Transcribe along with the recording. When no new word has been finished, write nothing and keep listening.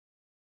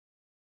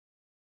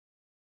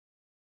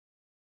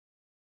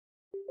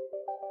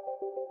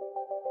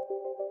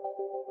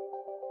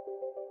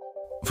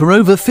For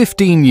over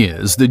 15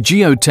 years, the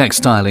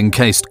geotextile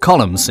encased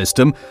column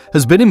system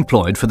has been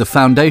employed for the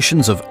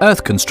foundations of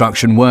earth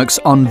construction works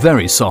on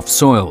very soft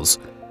soils.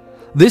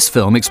 This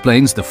film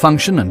explains the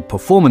function and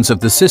performance of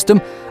the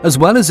system, as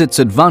well as its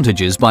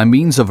advantages by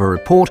means of a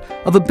report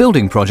of a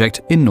building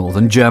project in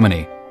northern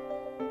Germany.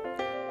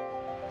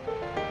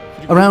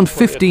 Around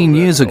 15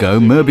 years ago,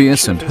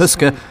 Möbius and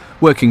Huske,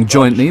 working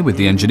jointly with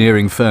the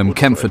engineering firm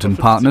Kempfert &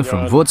 Partner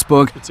from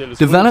Würzburg,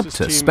 developed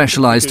a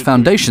specialized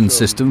foundation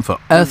system for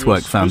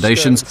earthwork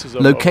foundations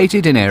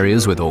located in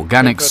areas with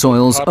organic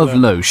soils of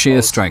low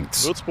shear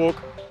strengths.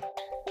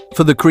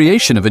 For the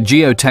creation of a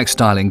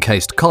geotextile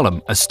encased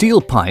column, a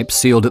steel pipe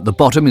sealed at the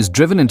bottom is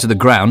driven into the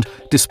ground,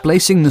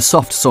 displacing the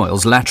soft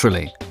soils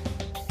laterally.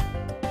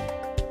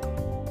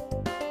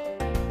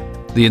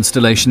 The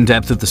installation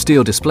depth of the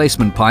steel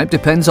displacement pipe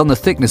depends on the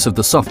thickness of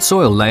the soft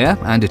soil layer,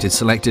 and it is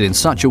selected in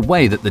such a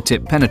way that the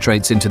tip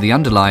penetrates into the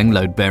underlying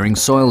load-bearing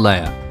soil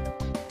layer.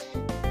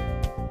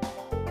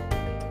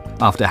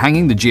 After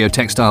hanging the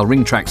geotextile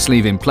ring track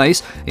sleeve in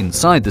place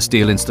inside the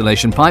steel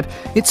installation pipe,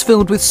 it's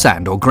filled with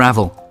sand or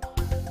gravel.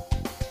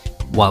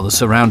 While the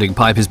surrounding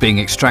pipe is being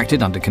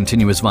extracted under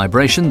continuous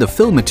vibration, the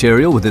fill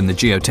material within the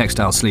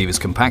geotextile sleeve is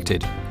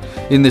compacted.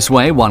 In this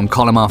way, one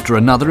column after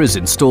another is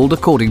installed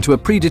according to a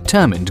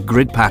predetermined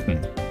grid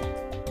pattern.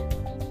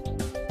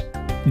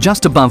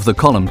 Just above the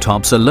column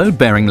tops, a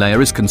load-bearing layer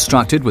is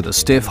constructed with a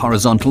stiff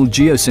horizontal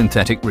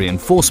geosynthetic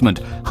reinforcement,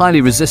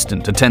 highly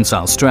resistant to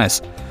tensile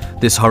stress.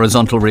 This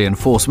horizontal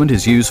reinforcement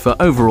is used for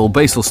overall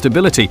basal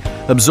stability,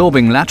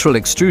 absorbing lateral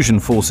extrusion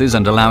forces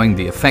and allowing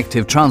the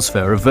effective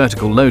transfer of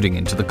vertical loading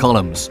into the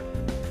columns.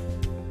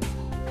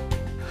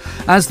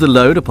 As the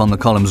load upon the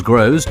columns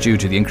grows due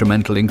to the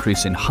incremental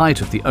increase in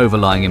height of the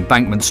overlying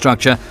embankment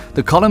structure,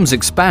 the columns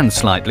expand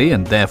slightly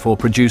and therefore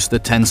produce the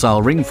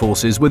tensile ring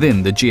forces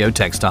within the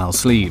geotextile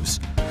sleeves.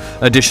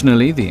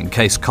 Additionally, the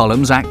encased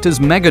columns act as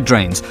mega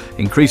drains,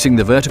 increasing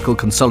the vertical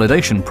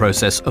consolidation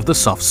process of the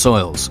soft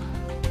soils.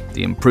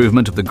 The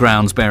improvement of the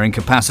ground's bearing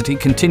capacity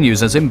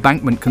continues as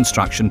embankment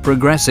construction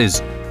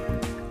progresses.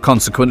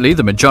 Consequently,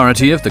 the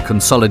majority of the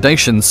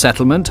consolidation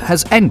settlement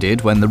has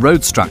ended when the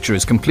road structure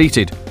is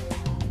completed.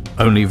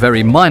 Only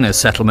very minor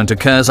settlement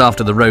occurs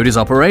after the road is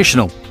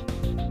operational.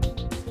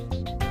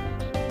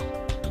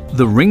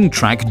 The ring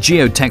track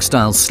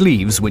geotextile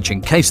sleeves which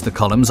encase the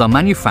columns are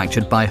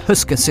manufactured by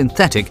Huske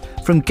Synthetic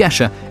from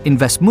Gescher in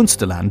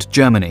Westmünsterland,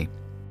 Germany.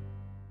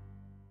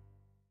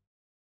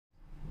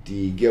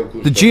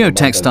 The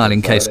geotextile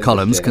encased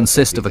columns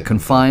consist of a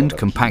confined,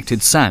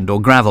 compacted sand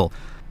or gravel.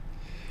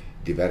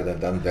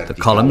 The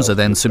columns are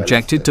then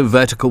subjected to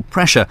vertical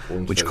pressure,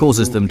 which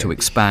causes them to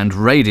expand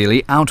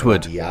radially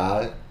outward.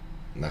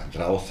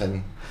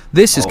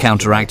 This is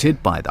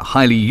counteracted by the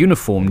highly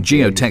uniform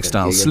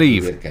geotextile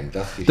sleeve.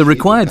 The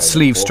required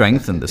sleeve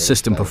strength and the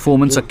system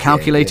performance are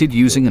calculated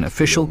using an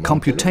official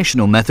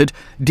computational method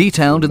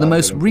detailed in the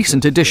most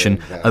recent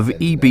edition of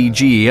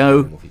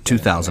EBGEO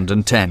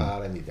 2010.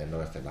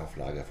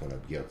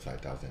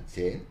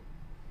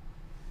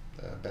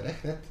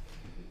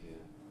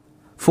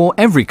 For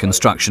every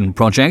construction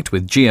project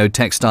with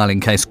geotextile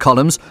encased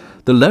columns,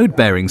 the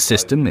load-bearing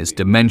system is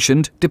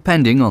dimensioned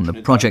depending on the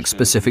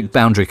project-specific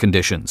boundary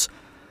conditions.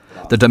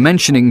 The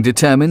dimensioning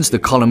determines the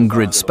column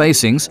grid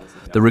spacings,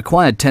 the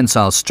required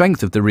tensile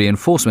strength of the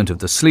reinforcement of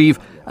the sleeve,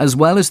 as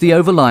well as the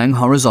overlying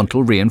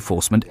horizontal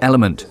reinforcement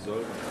element.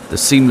 The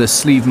seamless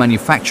sleeve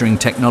manufacturing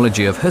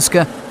technology of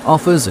Huske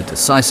offers a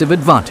decisive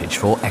advantage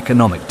for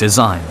economic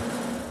design.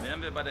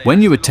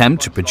 When you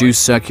attempt to produce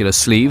circular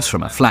sleeves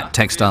from a flat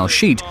textile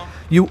sheet,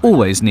 you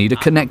always need a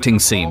connecting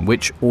seam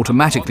which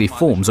automatically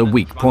forms a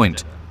weak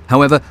point.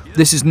 However,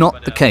 this is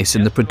not the case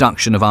in the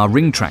production of our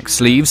ring track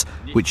sleeves,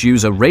 which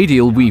use a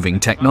radial weaving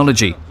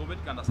technology.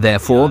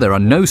 Therefore, there are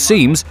no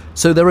seams,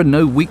 so there are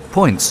no weak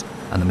points,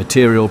 and the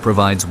material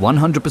provides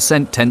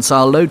 100%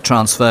 tensile load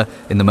transfer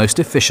in the most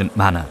efficient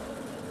manner.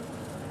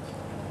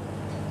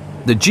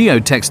 The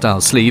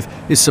geotextile sleeve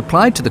is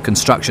supplied to the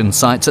construction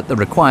sites at the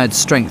required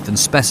strength and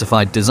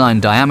specified design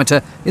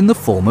diameter in the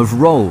form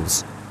of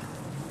rolls.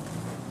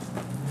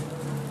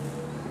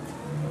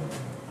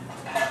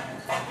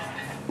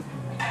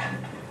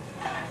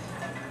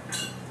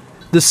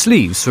 The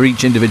sleeves for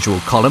each individual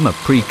column are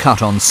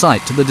pre-cut on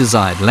site to the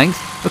desired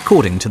length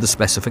according to the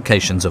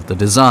specifications of the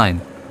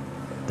design.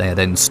 They are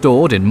then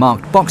stored in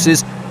marked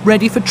boxes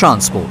ready for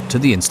transport to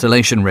the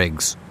installation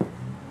rigs.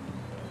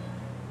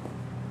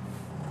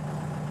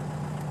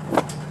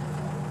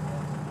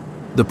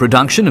 The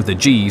production of the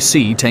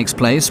GEC takes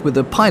place with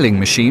a piling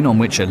machine on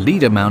which a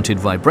leader-mounted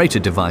vibrator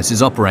device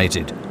is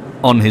operated.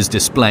 On his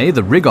display,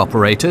 the rig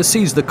operator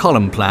sees the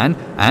column plan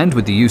and,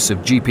 with the use of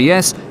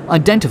GPS,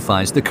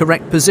 identifies the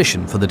correct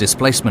position for the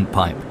displacement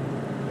pipe.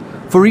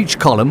 For each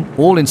column,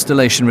 all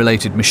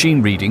installation-related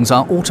machine readings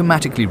are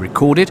automatically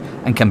recorded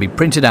and can be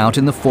printed out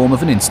in the form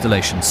of an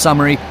installation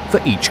summary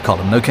for each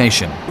column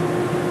location.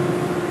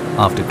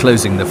 After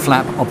closing the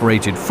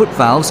flap-operated foot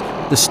valves,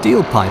 the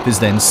steel pipe is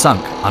then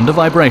sunk under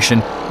vibration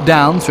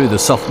down through the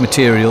soft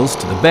materials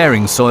to the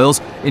bearing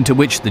soils into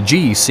which the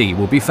GEC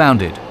will be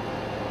founded.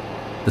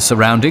 The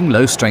surrounding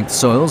low-strength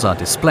soils are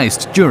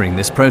displaced during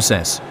this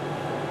process.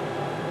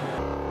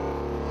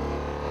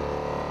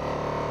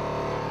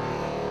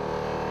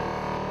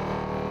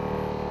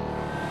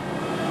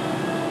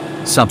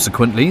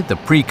 Subsequently, the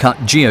pre-cut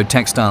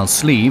geotextile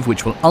sleeve,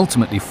 which will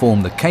ultimately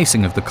form the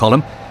casing of the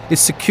column, is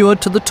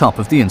secured to the top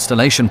of the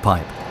installation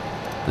pipe.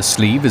 The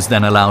sleeve is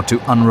then allowed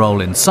to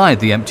unroll inside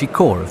the empty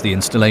core of the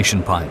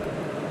installation pipe.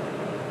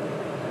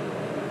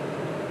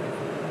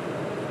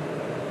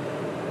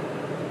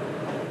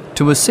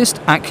 To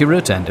assist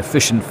accurate and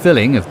efficient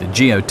filling of the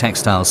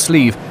geotextile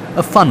sleeve,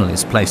 a funnel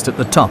is placed at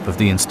the top of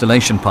the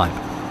installation pipe.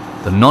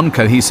 The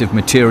non-cohesive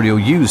material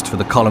used for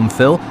the column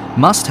fill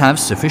must have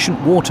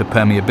sufficient water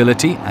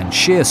permeability and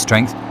shear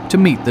strength to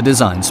meet the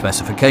design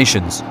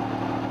specifications.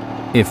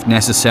 If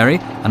necessary,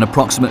 an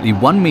approximately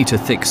 1 meter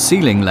thick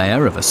sealing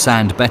layer of a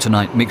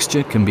sand-bentonite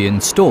mixture can be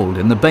installed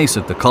in the base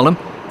of the column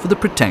for the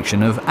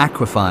protection of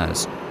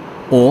aquifers,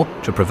 or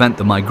to prevent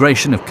the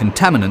migration of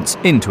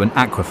contaminants into an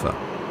aquifer.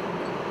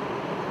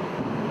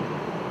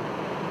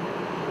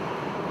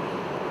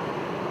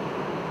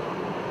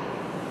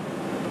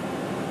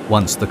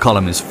 Once the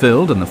column is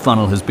filled and the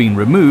funnel has been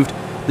removed,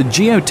 the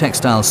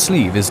geotextile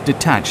sleeve is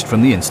detached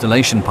from the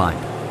installation pipe.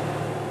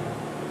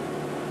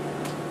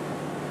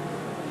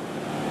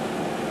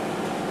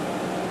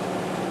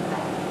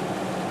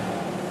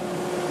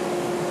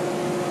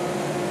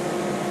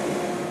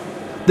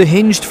 The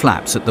hinged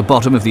flaps at the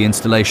bottom of the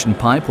installation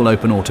pipe will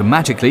open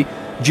automatically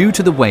due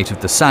to the weight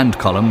of the sand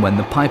column when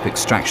the pipe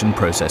extraction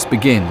process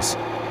begins.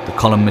 The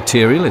column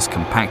material is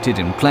compacted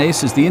in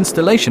place as the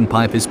installation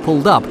pipe is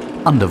pulled up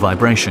under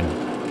vibration.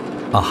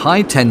 A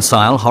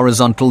high-tensile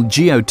horizontal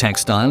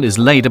geotextile is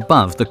laid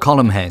above the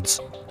column heads.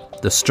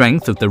 The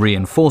strength of the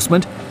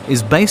reinforcement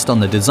is based on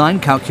the design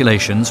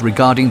calculations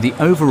regarding the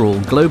overall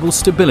global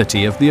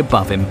stability of the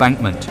above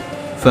embankment.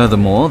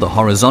 Furthermore, the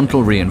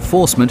horizontal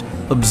reinforcement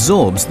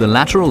absorbs the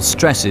lateral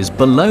stresses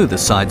below the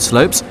side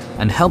slopes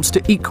and helps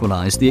to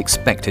equalize the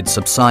expected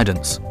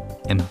subsidence.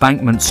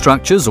 Embankment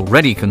structures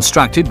already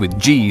constructed with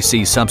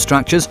GEC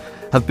substructures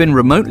have been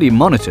remotely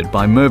monitored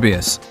by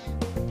Mobius.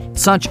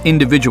 Such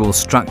individual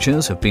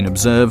structures have been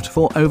observed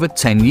for over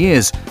 10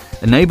 years,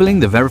 enabling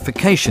the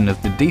verification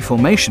of the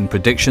deformation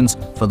predictions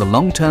for the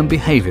long-term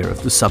behavior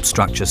of the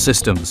substructure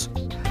systems.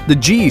 The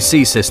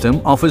GEC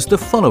system offers the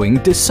following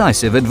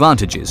decisive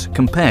advantages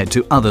compared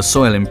to other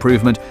soil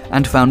improvement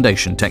and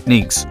foundation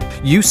techniques.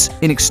 Use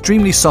in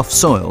extremely soft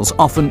soils,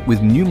 often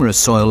with numerous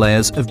soil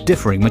layers of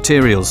differing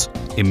materials.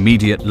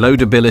 Immediate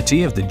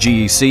loadability of the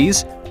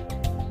GECs.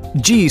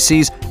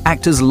 GECs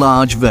act as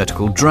large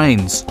vertical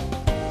drains.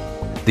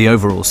 The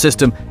overall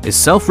system is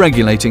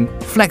self-regulating,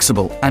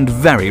 flexible, and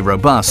very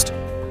robust.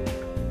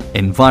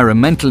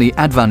 Environmentally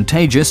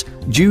advantageous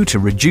due to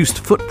reduced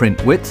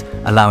footprint width,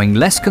 allowing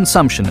less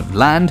consumption of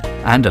land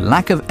and a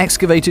lack of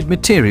excavated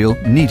material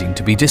needing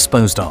to be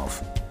disposed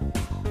of.